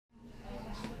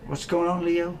What's going on,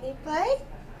 Leo? You play?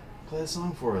 Play a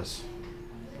song for us.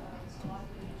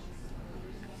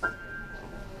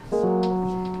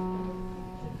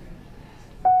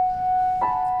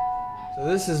 So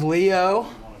this is Leo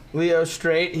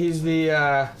Strait. He's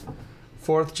the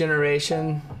fourth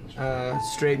generation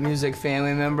Strait Music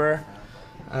family member.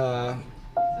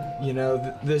 You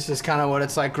know, this is kind of what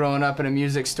it's like growing up in a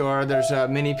music store. There's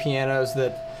mini pianos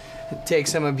that take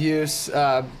some abuse.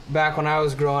 Back when I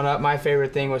was growing up, my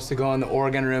favorite thing was to go in the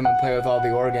organ room and play with all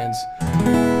the organs.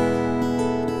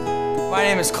 My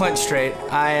name is Clint Strait.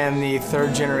 I am the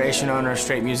third generation owner of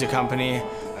Strait Music Company.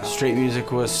 Strait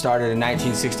Music was started in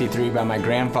 1963 by my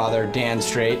grandfather, Dan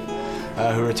Strait,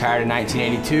 who retired in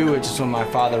 1982, which is when my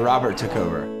father, Robert, took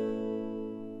over.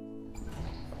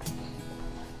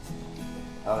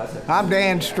 I'm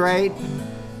Dan Strait,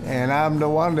 and I'm the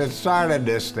one that started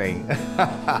this thing.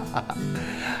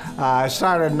 I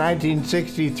started in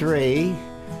 1963,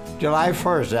 July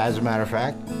 1st, as a matter of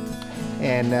fact.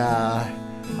 And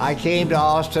I came to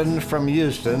Austin from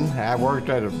Houston. I worked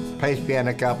at a bass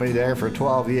piano company there for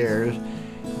 12 years.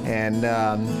 And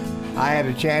I had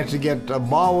a chance to get a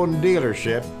Baldwin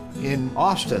dealership in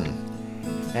Austin.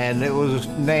 And it was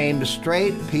named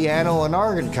Strait Piano and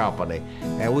Organ Company.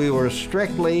 And we were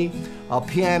strictly a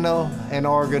piano and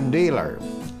organ dealer.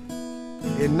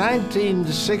 In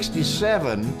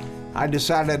 1967, I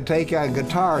decided to take on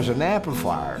guitars and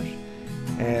amplifiers.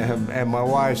 And my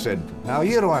wife said, "No,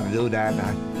 you don't want to do that." And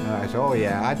I said, "Oh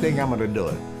yeah, I think I'm going to do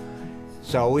it."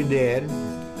 So we did,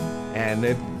 and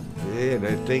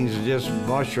things just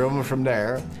mushroomed from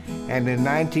there. And in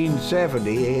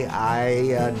 1970,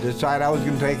 I decided I was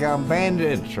going to take on band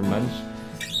instruments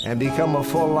and become a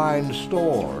full-line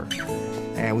store.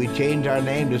 And we changed our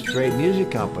name to Strait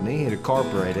Music Company,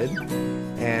 incorporated.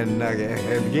 And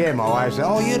again, my wife said,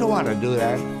 "Oh, you don't want to do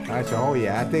that." I said, "Oh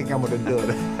yeah, I think I'm going to do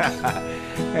it."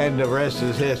 And the rest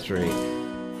is history.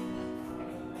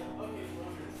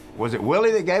 Was it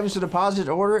Willie that gave us the deposit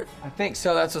to order it? I think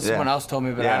so. That's what someone else told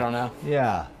me, but I don't know.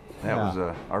 Yeah. That was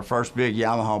our first big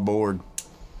Yamaha board.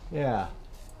 Yeah.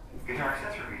 Guitar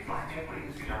accessories, line 2,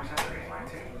 please. Guitar accessories, line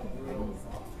 2.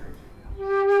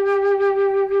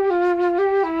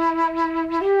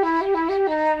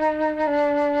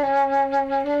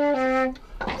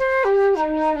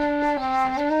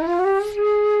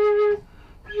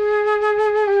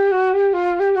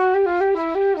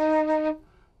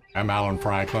 I'm Alan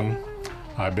Franklin.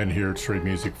 I've been here at Strait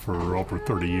Music for over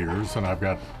 30 years, and I've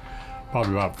got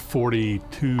probably about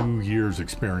 42 years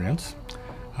experience.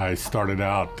 I started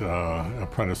out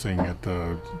apprenticing at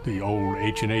the old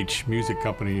H&H Music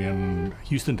Company in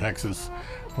Houston, Texas,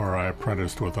 where I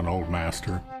apprenticed with an old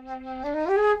master.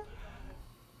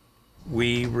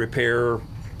 We repair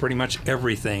pretty much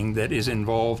everything that is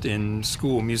involved in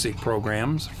school music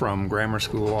programs, from grammar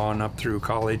school on up through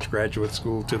college, graduate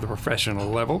school to the professional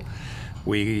level.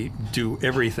 We do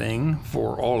everything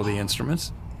for all of the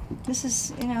instruments. This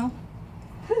is, you know,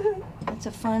 it's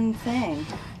a fun thing.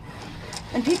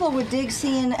 And people would dig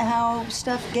seeing how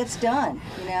stuff gets done,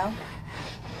 you know?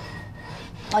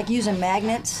 Like using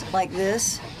magnets like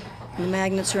this. And the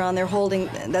magnets are on there holding,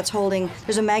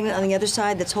 there's a magnet on the other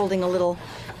side that's holding a little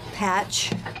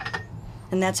patch.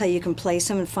 And that's how you can place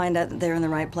them and find out that they're in the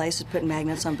right place, is putting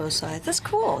magnets on both sides. That's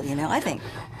cool, you know, I think.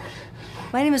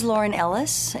 My name is Lauren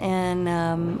Ellis, and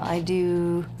I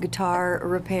do guitar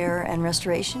repair and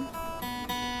restoration.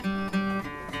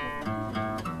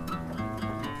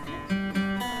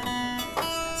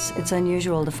 It's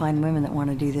unusual to find women that want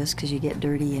to do this because you get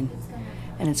dirty and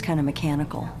it's kind of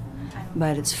mechanical,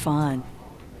 but it's fun.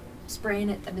 Spraying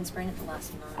it, I've been spraying it the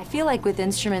last month. I feel like with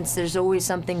instruments, there's always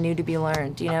something new to be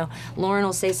learned, you know? Lauren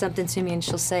will say something to me and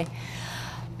she'll say,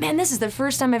 "Man, this is the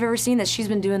first time I've ever seen this." She's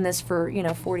been doing this for,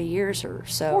 40 years or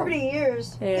so. 40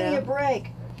 years? Yeah. Give me a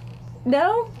break.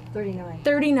 No? 39.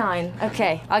 39,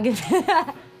 okay, I'll give you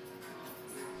that.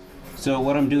 So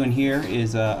what I'm doing here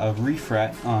is a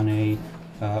refret on a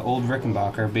old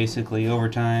Rickenbacker. Basically, over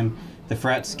time, the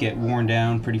frets get worn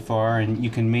down pretty far and you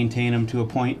can maintain them to a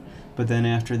point, but then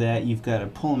after that, you've got to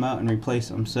pull them out and replace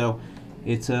them. So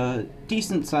it's a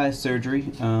decent sized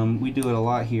surgery. We do it a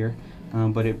lot here,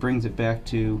 but it brings it back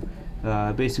to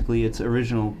basically its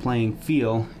original playing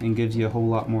feel and gives you a whole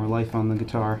lot more life on the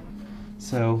guitar.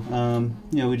 So,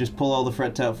 we just pull all the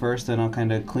frets out first, then I'll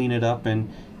kind of clean it up and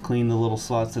clean the little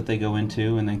slots that they go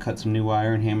into, and then cut some new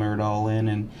wire and hammer it all in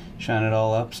and shine it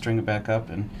all up, string it back up,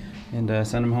 and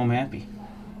send them home happy.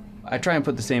 I try and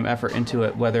put the same effort into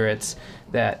it, whether it's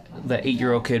the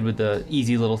 8-year-old kid with the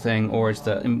easy little thing or it's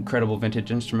the incredible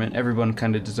vintage instrument. Everyone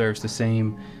kind of deserves the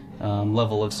same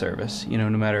level of service. You know,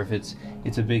 no matter if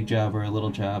it's a big job or a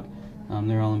little job,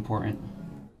 they're all important.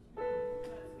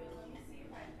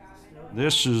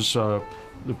 This is the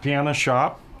piano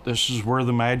shop. This is where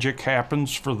the magic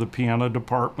happens for the piano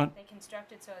department. They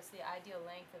constructed so it's the ideal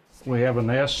length of. We have an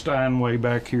S Steinway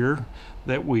back here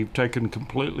that we've taken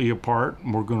completely apart,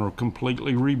 and we're going to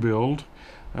completely rebuild,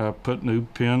 put new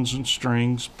pins and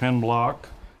strings, pin block.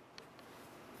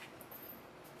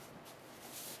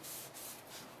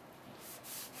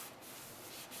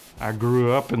 I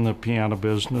grew up in the piano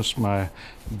business. My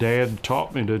dad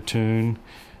taught me to tune,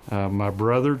 my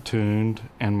brother tuned,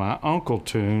 and my uncle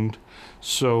tuned.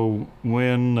 So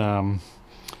when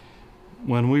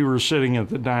we were sitting at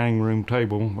the dining room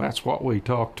table, that's what we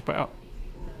talked about.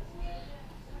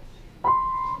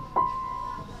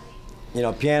 You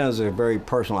know, piano is a very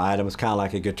personal item. It's kind of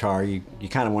like a guitar. You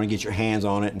kind of want to get your hands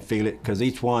on it and feel it, because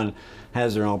each one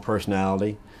has their own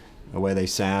personality, the way they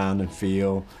sound and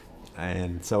feel.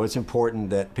 And so it's important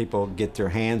that people get their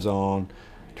hands on,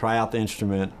 try out the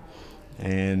instrument,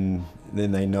 and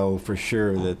then they know for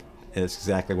sure that it's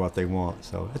exactly what they want.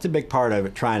 So it's a big part of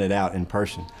it, trying it out in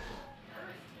person.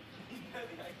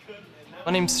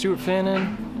 My name's Stuart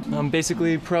Fannin. I'm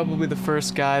basically probably the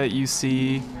first guy that you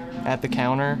see at the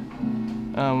counter.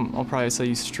 I'll probably sell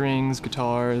you strings,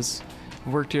 guitars.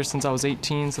 I've worked here since I was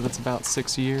 18, so that's about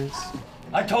 6 years.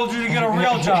 I told you to get a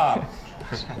real job.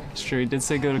 It's true, he did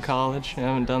say go to college. I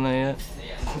haven't done that yet.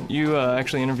 You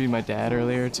actually interviewed my dad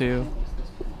earlier, too.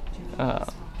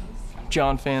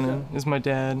 John Fannin is my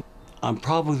dad. I'm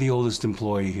probably the oldest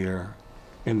employee here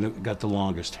and got the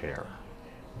longest hair.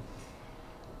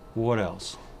 What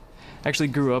else? I actually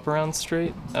grew up around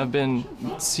Strait. I've been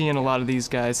seeing a lot of these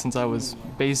guys since I was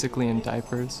basically in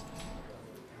diapers.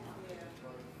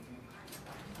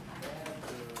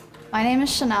 My name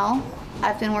is Chanel.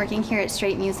 I've been working here at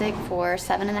Strait Music for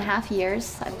 7.5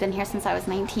 years. I've been here since I was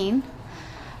 19.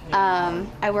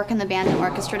 I work in the band and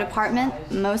orchestra department.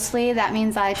 Mostly that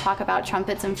means I talk about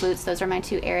trumpets and flutes. Those are my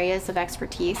two areas of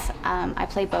expertise. I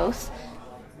play both.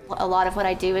 A lot of what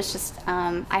I do is just,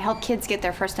 I help kids get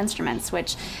their first instruments,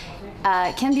 which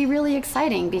can be really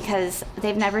exciting because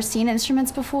they've never seen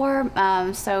instruments before,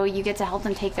 so you get to help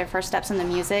them take their first steps in the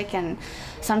music, and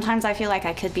sometimes I feel like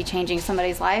I could be changing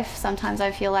somebody's life. Sometimes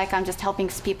I feel like I'm just helping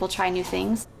people try new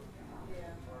things.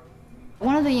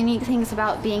 One of the unique things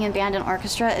about being in band and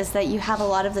orchestra is that you have a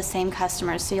lot of the same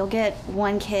customers. So you'll get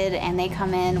one kid and they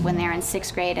come in when they're in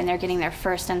 6th grade and they're getting their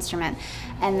first instrument.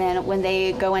 And then when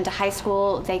they go into high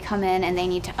school, they come in and they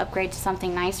need to upgrade to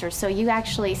something nicer. So you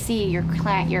actually see your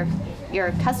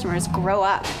customers grow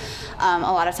up. A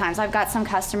lot of times. I've got some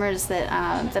customers that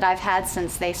I've had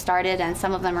since they started, and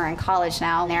some of them are in college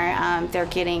now. They're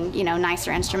getting, you know,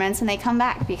 nicer instruments, and they come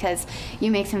back because you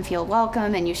make them feel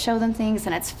welcome and you show them things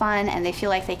and it's fun and they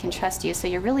feel like they can trust you. So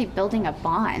you're really building a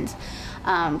bond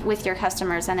with your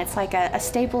customers, and it's like a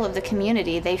staple of the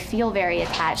community. They feel very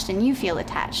attached and you feel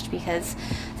attached, because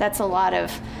that's a lot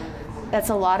of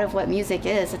what music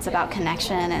is. It's about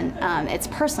connection, and it's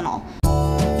personal.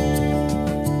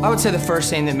 I would say the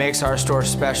first thing that makes our store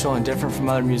special and different from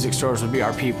other music stores would be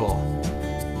our people.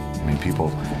 I mean, people,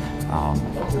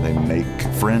 they make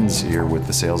friends here with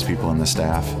the salespeople and the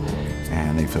staff,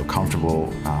 and they feel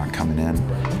comfortable coming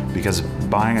in, because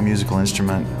buying a musical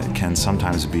instrument can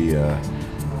sometimes be a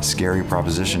scary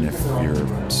proposition if you're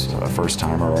a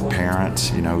first-timer or a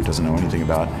parent, you know, who doesn't know anything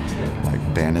about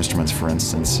like band instruments, for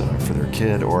instance, for their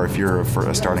kid, or if you're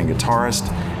a starting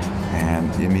guitarist.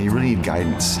 And I mean, you really need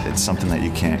guidance. It's something that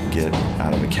you can't get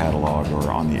out of a catalog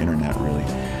or on the internet, really.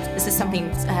 This is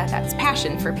something that's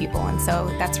passion for people, and so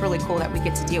that's really cool that we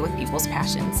get to deal with people's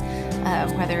passions.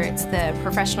 Whether it's the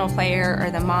professional player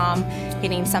or the mom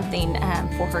getting something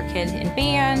for her kid in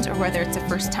band, or whether it's a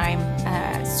first-time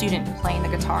student playing the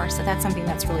guitar. So that's something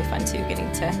that's really fun too,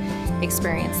 getting to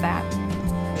experience that.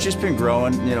 It's just been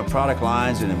growing, you know, product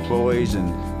lines and employees,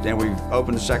 and then we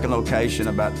opened a second location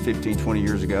about 15, 20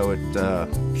 years ago at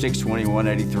 620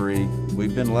 183.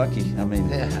 We've been lucky. I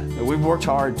mean, we've worked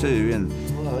hard too,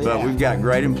 but we've got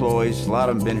great employees. A lot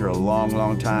of them have been here a long,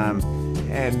 long time.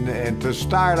 And to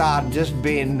start out just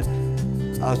being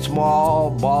a small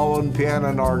ballroom piano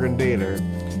and organ dealer,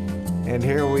 and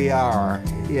here we are,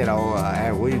 you know,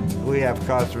 and we have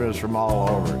customers from all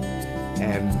over.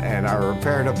 And our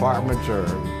repair departments are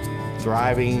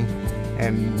thriving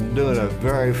and doing a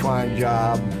very fine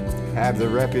job, have the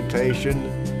reputation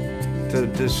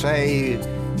to say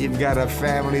you've got a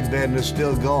family business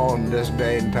still going this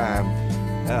day and time.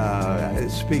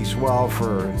 It speaks well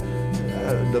for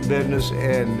the business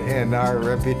and our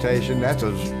reputation. That's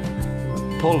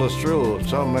pulled us through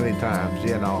so many times,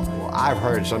 you know. I've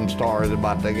heard some stories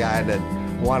about the guy that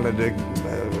wanted to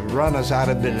run us out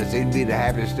of business. He'd be the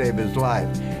happiest day of his life.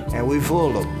 And we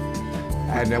fooled him.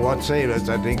 And what saved us,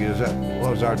 I think,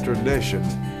 was our tradition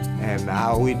and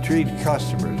how we treat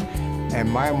customers. And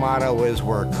my motto is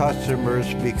where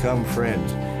customers become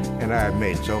friends. And I've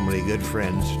made so many good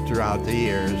friends throughout the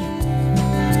years.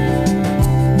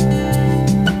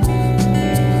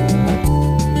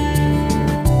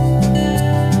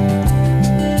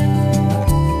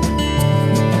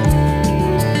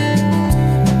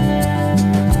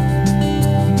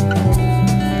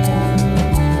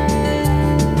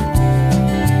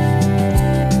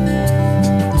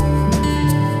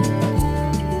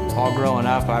 Growing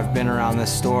up, I've been around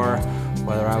this store,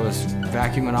 whether I was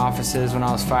vacuuming offices when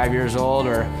I was 5 years old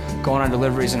or going on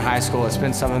deliveries in high school. It's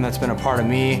been something that's been a part of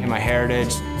me and my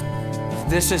heritage.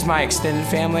 This is my extended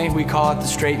family. We call it the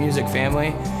Strait Music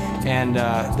family, and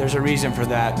there's a reason for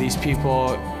that. These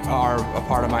people are a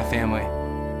part of my family.